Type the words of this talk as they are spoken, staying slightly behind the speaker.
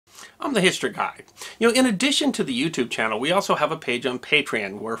I'm the History Guy. In addition to the YouTube channel, we also have a page on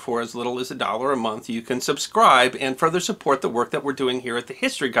Patreon where for as little as $1 a month you can subscribe and further support the work that we're doing here at the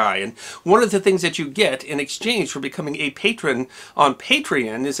History Guy. And one of the things that you get in exchange for becoming a patron on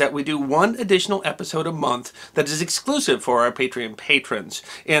Patreon is that we do one additional episode a month that is exclusive for our Patreon patrons.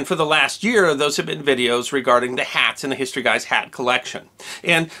 And for the last year, those have been videos regarding the hats in the History Guy's hat collection.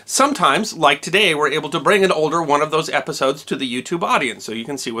 And sometimes, like today, we're able to bring an older one of those episodes to the YouTube audience so you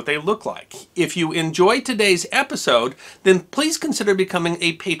can see what they look like. If you enjoy today's episode, then please consider becoming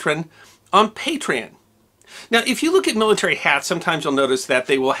a patron on Patreon. Now, if you look at military hats, sometimes you'll notice that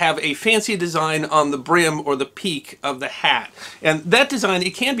they will have a fancy design on the brim or the peak of the hat. And that design,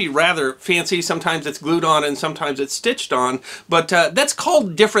 it can be rather fancy. Sometimes it's glued on and sometimes it's stitched on. But that's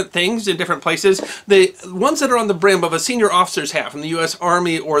called different things in different places. The ones that are on the brim of a senior officer's hat from the U.S.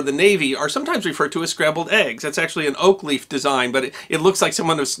 Army or the Navy are sometimes referred to as scrambled eggs. That's actually an oak leaf design, but it looks like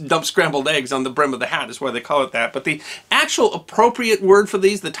someone has dumped scrambled eggs on the brim of the hat is why they call it that. But the actual appropriate word for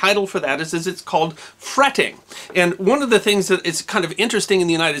these, the title for that is it's called fretting. And one of the things that is kind of interesting in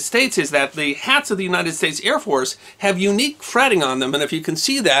the United States is that the hats of the United States Air Force have unique fretting on them. And if you can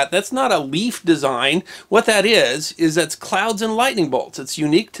see that, that's not a leaf design. What that is that's clouds and lightning bolts. It's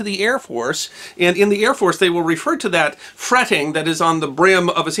unique to the Air Force. And in the Air Force, they will refer to that fretting that is on the brim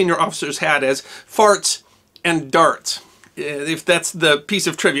of a senior officer's hat as farts and darts. If that's the piece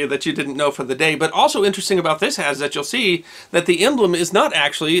of trivia that you didn't know for the day. But also interesting about this is that you'll see that the emblem is not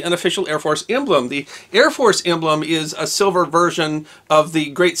actually an official Air Force emblem. The Air Force emblem is a silver version of the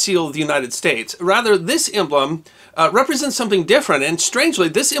Great Seal of the United States. Rather, this emblem represents something different, and strangely,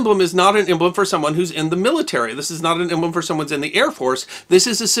 this emblem is not an emblem for someone who's in the military. This is not an emblem for someone who's in the Air Force. This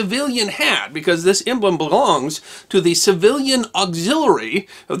is a civilian hat, because this emblem belongs to the Civilian Auxiliary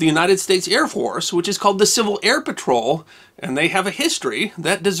of the United States Air Force, which is called the Civil Air Patrol, and they have a history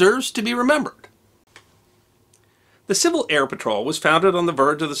that deserves to be remembered. The Civil Air Patrol was founded on the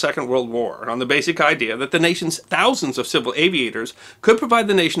verge of the Second World War on the basic idea that the nation's thousands of civil aviators could provide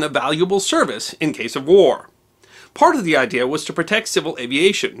the nation a valuable service in case of war. Part of the idea was to protect civil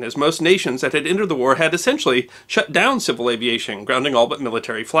aviation, as most nations that had entered the war had essentially shut down civil aviation, grounding all but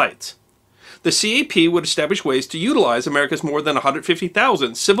military flights. The CAP would establish ways to utilize America's more than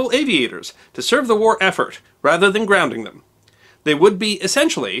 150,000 civil aviators to serve the war effort, rather than grounding them. They would be,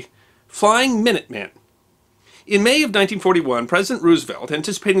 essentially, flying Minutemen. In May of 1941, President Roosevelt,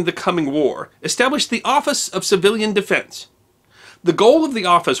 anticipating the coming war, established the Office of Civilian Defense. The goal of the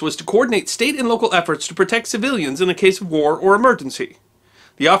office was to coordinate state and local efforts to protect civilians in a case of war or emergency.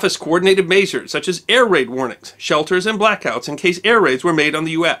 The office coordinated measures such as air raid warnings, shelters, and blackouts in case air raids were made on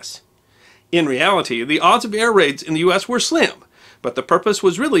the U.S. In reality, the odds of air raids in the U.S. were slim, but the purpose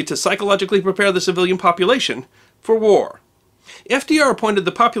was really to psychologically prepare the civilian population for war. FDR appointed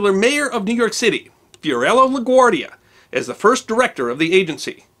the popular mayor of New York City, Fiorello LaGuardia, as the first director of the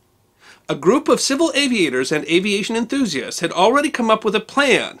agency. A group of civil aviators and aviation enthusiasts had already come up with a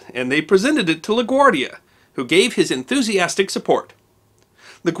plan, and they presented it to LaGuardia, who gave his enthusiastic support.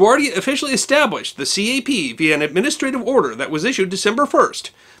 LaGuardia officially established the CAP via an administrative order that was issued December 1st,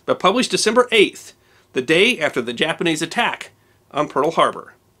 but published December 8th, the day after the Japanese attack on Pearl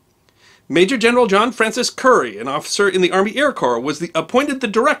Harbor. Major General John Francis Curry, an officer in the Army Air Corps, was appointed the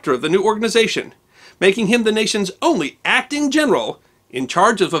director of the new organization, making him the nation's only acting general in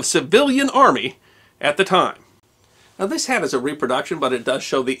charge of a civilian army at the time. Now, this hat is a reproduction, but it does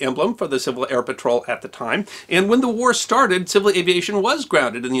show the emblem for the Civil Air Patrol at the time. And when the war started, civil aviation was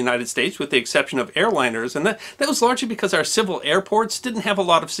grounded in the United States, with the exception of airliners. And that was largely because our civil airports didn't have a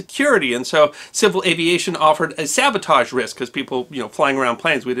lot of security. And so civil aviation offered a sabotage risk because people, flying around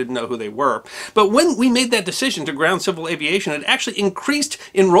planes, we didn't know who they were. But when we made that decision to ground civil aviation, it actually increased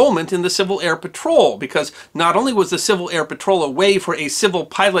enrollment in the Civil Air Patrol, because not only was the Civil Air Patrol a way for a civil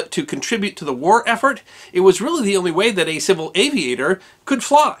pilot to contribute to the war effort, it was really the only way that a civil aviator could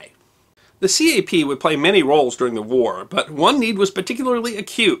fly. The CAP would play many roles during the war, but one need was particularly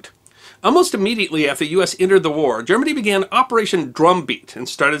acute. Almost immediately after the U.S. entered the war, Germany began Operation Drumbeat and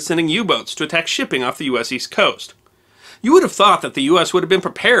started sending U-boats to attack shipping off the U.S. East Coast. You would have thought that the U.S. would have been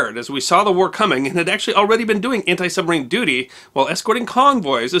prepared, as we saw the war coming and had actually already been doing anti-submarine duty while escorting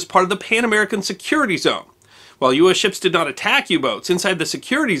convoys as part of the Pan-American Security Zone. While U.S. ships did not attack U-boats inside the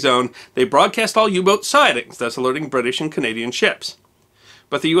security zone, they broadcast all U-boat sightings, thus alerting British and Canadian ships.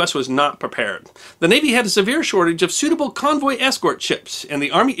 But the U.S. was not prepared. The Navy had a severe shortage of suitable convoy escort ships, and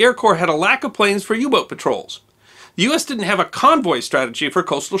the Army Air Corps had a lack of planes for U-boat patrols. The U.S. didn't have a convoy strategy for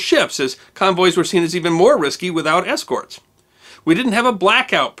coastal ships, as convoys were seen as even more risky without escorts. We didn't have a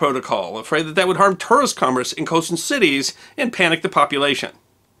blackout protocol, afraid that would harm tourist commerce in coastal cities and panic the population.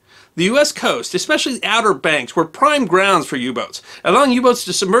 The U.S. coast, especially the outer banks, were prime grounds for U-boats, allowing U-boats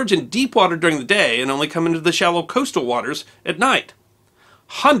to submerge in deep water during the day and only come into the shallow coastal waters at night.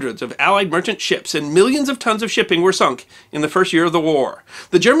 Hundreds of Allied merchant ships and millions of tons of shipping were sunk in the first year of the war.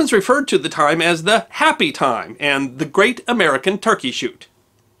 The Germans referred to the time as the Happy Time and the Great American Turkey Shoot.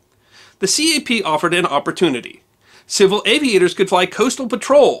 The CAP offered an opportunity. Civil aviators could fly coastal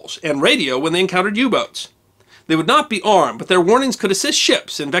patrols and radio when they encountered U-boats. They would not be armed, but their warnings could assist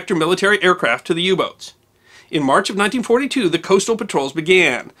ships and vector military aircraft to the U-boats. In March of 1942, the coastal patrols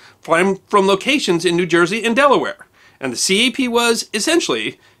began, flying from locations in New Jersey and Delaware, and the CAP was,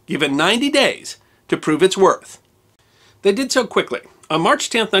 essentially, given 90 days to prove its worth. They did so quickly. On March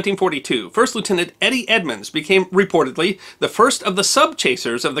 10, 1942, First Lieutenant Eddie Edmonds became, reportedly, the first of the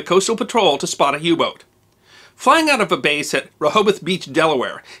sub-chasers of the Coastal Patrol to spot a U-boat. Flying out of a base at Rehoboth Beach,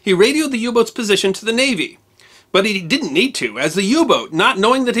 Delaware, he radioed the U-boat's position to the Navy. But he didn't need to, as the U-boat, not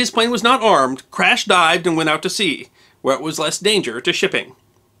knowing that his plane was not armed, crash-dived and went out to sea, where it was less danger to shipping.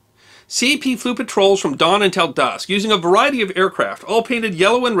 CAP flew patrols from dawn until dusk, using a variety of aircraft, all painted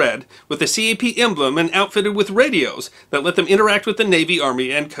yellow and red, with the CAP emblem and outfitted with radios that let them interact with the Navy,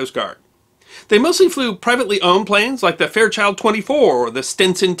 Army, and Coast Guard. They mostly flew privately owned planes like the Fairchild 24 or the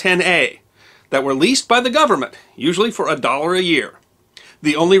Stinson 10A, that were leased by the government, usually for $1 a year.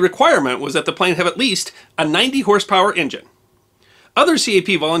 The only requirement was that the plane have at least a 90-horsepower engine. Other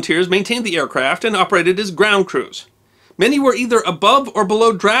CAP volunteers maintained the aircraft and operated as ground crews. Many were either above or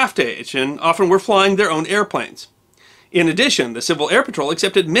below draft age and often were flying their own airplanes. In addition, the Civil Air Patrol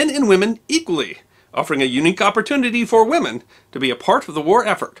accepted men and women equally, offering a unique opportunity for women to be a part of the war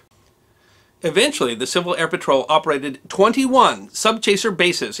effort. Eventually, the Civil Air Patrol operated 21 sub-chaser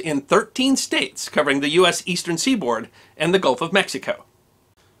bases in 13 states covering the U.S. eastern seaboard and the Gulf of Mexico.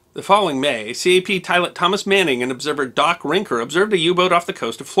 The following May, CAP pilot Thomas Manning and observer Doc Rinker observed a U-boat off the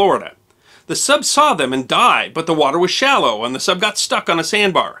coast of Florida. The sub saw them and dived, but the water was shallow and the sub got stuck on a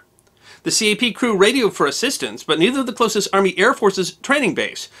sandbar. The CAP crew radioed for assistance, but neither the closest Army Air Force's training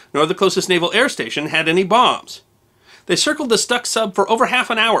base nor the closest Naval Air Station had any bombs. They circled the stuck sub for over half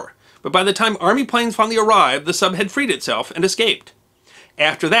an hour, but by the time Army planes finally arrived, the sub had freed itself and escaped.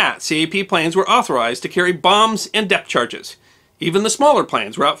 After that, CAP planes were authorized to carry bombs and depth charges. Even the smaller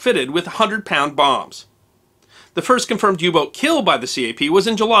planes were outfitted with 100-pound bombs. The first confirmed U-boat kill by the CAP was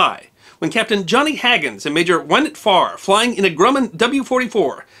in July, when Captain Johnny Haggins and Major Wynette Farr, flying in a Grumman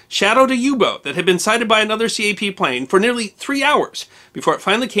W-44, shadowed a U-boat that had been sighted by another CAP plane for nearly 3 hours before it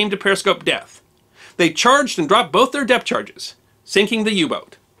finally came to periscope depth. They charged and dropped both their depth charges, sinking the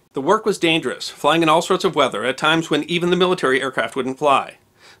U-boat. The work was dangerous, flying in all sorts of weather, at times when even the military aircraft wouldn't fly.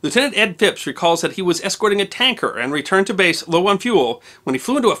 Lieutenant Ed Phipps recalls that he was escorting a tanker and returned to base low on fuel when he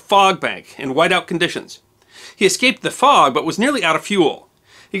flew into a fog bank in whiteout conditions. He escaped the fog but was nearly out of fuel.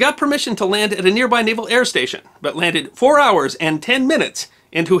 He got permission to land at a nearby naval air station, but landed 4 hours and 10 minutes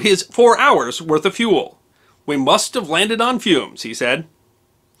into his 4 hours worth of fuel. "We must have landed on fumes," he said.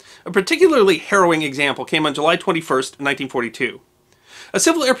 A particularly harrowing example came on July 21, 1942. A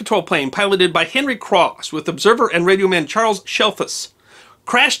Civil Air Patrol plane piloted by Henry Cross with observer and radioman Charles Shelfus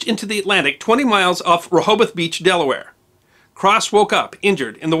crashed into the Atlantic 20 miles off Rehoboth Beach, Delaware. Cross woke up,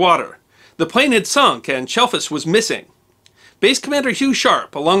 injured, in the water. The plane had sunk and Shelfus was missing. Base Commander Hugh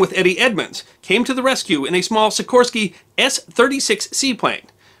Sharp, along with Eddie Edmonds, came to the rescue in a small Sikorsky S-36 seaplane,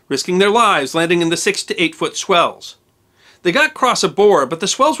 risking their lives landing in the 6 to 8 foot swells. They got Cross aboard, but the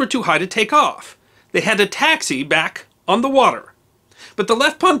swells were too high to take off. They had to taxi back on the water. But the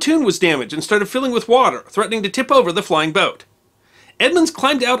left pontoon was damaged and started filling with water, threatening to tip over the flying boat. Edmonds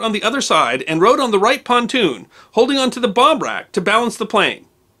climbed out on the other side and rode on the right pontoon, holding onto the bomb rack to balance the plane.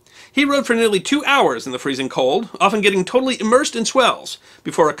 He rode for nearly 2 hours in the freezing cold, often getting totally immersed in swells,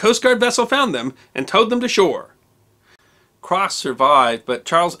 before a Coast Guard vessel found them and towed them to shore. Cross survived, but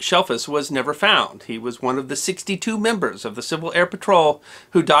Charles Shelfus was never found. He was one of the 62 members of the Civil Air Patrol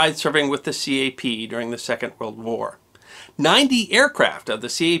who died serving with the CAP during the Second World War. 90 aircraft of the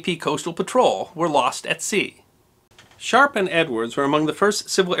CAP Coastal Patrol were lost at sea. Sharp and Edwards were among the first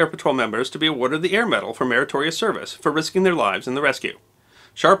Civil Air Patrol members to be awarded the Air Medal for meritorious service for risking their lives in the rescue.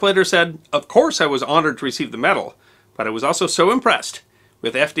 Sharp later said, "Of course I was honored to receive the medal, but I was also so impressed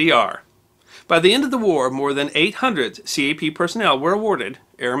with FDR." By the end of the war, more than 800 CAP personnel were awarded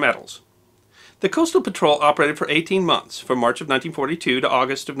Air Medals. The Coastal Patrol operated for 18 months, from March of 1942 to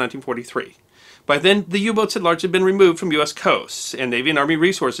August of 1943. By then, the U-boats had largely been removed from U.S. coasts, and Navy and Army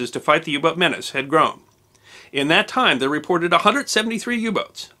resources to fight the U-boat menace had grown. In that time, they reported 173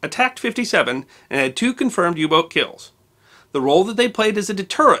 U-boats, attacked 57, and had 2 confirmed U-boat kills. The role that they played as a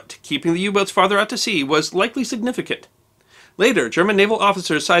deterrent, keeping the U-boats farther out to sea, was likely significant. Later, German naval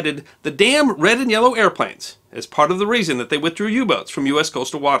officers cited the damn red and yellow airplanes as part of the reason that they withdrew U-boats from U.S.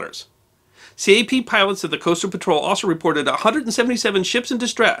 coastal waters. CAP pilots of the Coastal Patrol also reported 177 ships in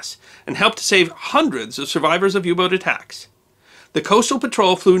distress and helped to save hundreds of survivors of U-boat attacks. The Coastal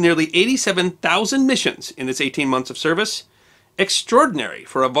Patrol flew nearly 87,000 missions in its 18 months of service. Extraordinary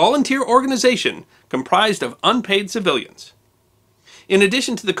for a volunteer organization comprised of unpaid civilians. In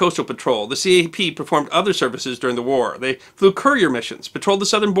addition to the Coastal Patrol, the CAP performed other services during the war. They flew courier missions, patrolled the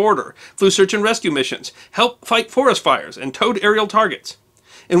southern border, flew search and rescue missions, helped fight forest fires, and towed aerial targets.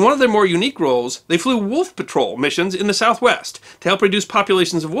 In one of their more unique roles, they flew wolf patrol missions in the Southwest to help reduce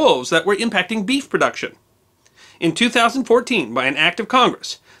populations of wolves that were impacting beef production. In 2014, by an act of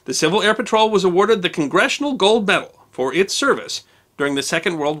Congress, the Civil Air Patrol was awarded the Congressional Gold Medal for its service during the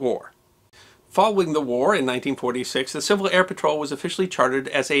Second World War. Following the war in 1946, the Civil Air Patrol was officially chartered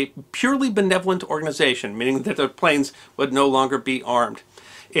as a purely benevolent organization, meaning that their planes would no longer be armed.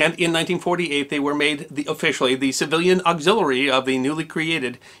 And in 1948, they were made officially the civilian auxiliary of the newly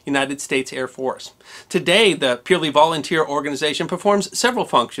created United States Air Force. Today, the purely volunteer organization performs several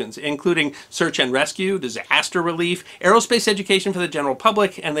functions, including search and rescue, disaster relief, aerospace education for the general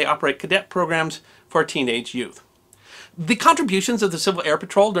public, and they operate cadet programs for teenage youth. The contributions of the Civil Air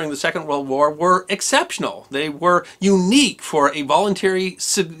Patrol during the Second World War were exceptional. They were unique for a voluntary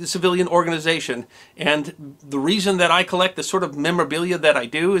civilian organization, and the reason that I collect the sort of memorabilia that I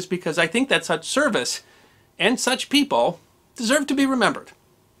do is because I think that such service and such people deserve to be remembered.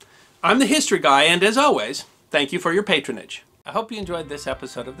 I'm the History Guy, and as always, thank you for your patronage. I hope you enjoyed this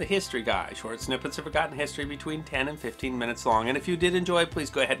episode of The History Guy, short snippets of forgotten history between 10 and 15 minutes long, and if you did enjoy, please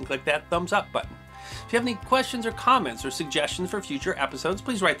go ahead and click that thumbs up button. If you have any questions or comments or suggestions for future episodes,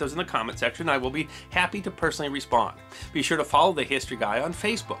 please write those in the comment section. I will be happy to personally respond. Be sure to follow The History Guy on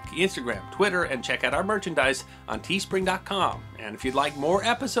Facebook, Instagram, Twitter, and check out our merchandise on teespring.com. And if you'd like more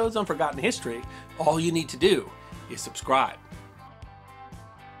episodes on forgotten history, all you need to do is subscribe.